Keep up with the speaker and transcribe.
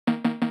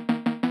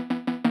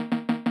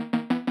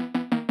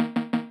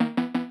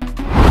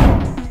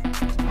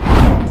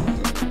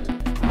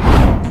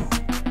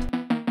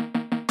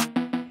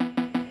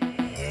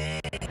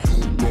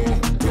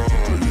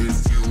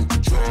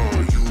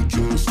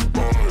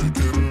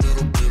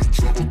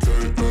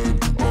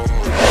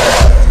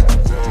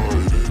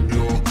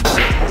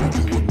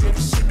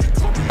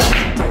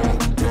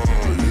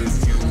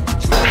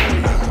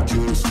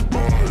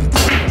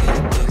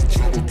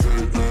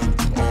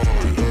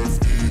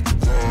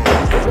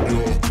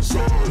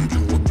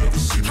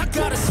I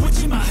got a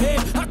switch in my head,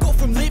 I go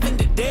from living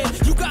to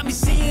dead. You got me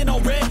seeing all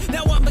red,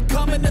 now I'm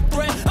becoming a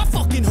threat. I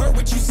fucking heard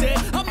what you said,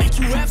 I'll make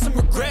you have some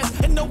regrets.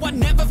 And no, I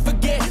never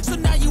forget, so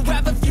now you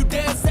have a few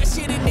debts. That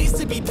shit, it needs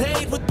to be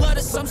paid with blood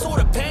or some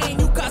sort of pain.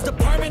 You caused a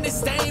permanent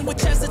stain,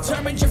 which has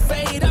determined your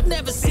fate. I've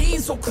never seen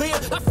so clear,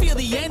 I feel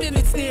the end and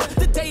it's near.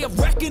 The day of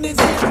reckoning's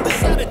here, the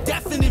sound of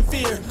deafening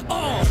fear.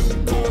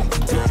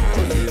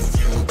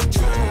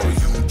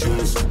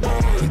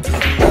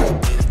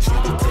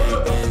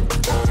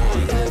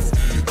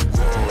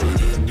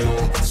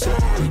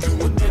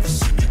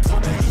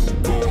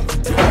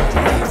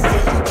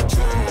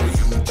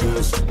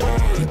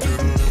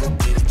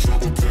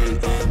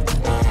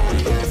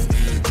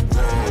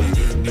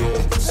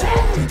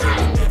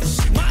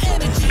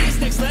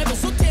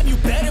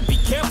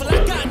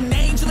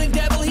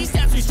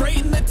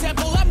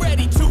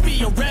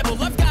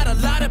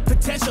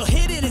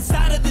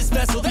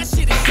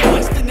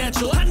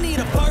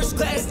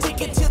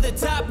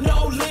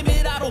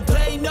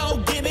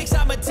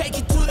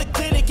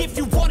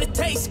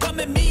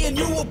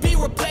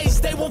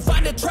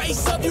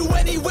 Trace of you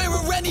anywhere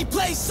or any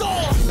place.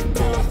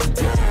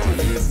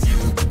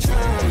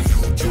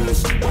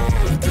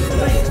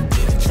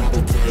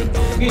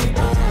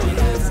 Okay.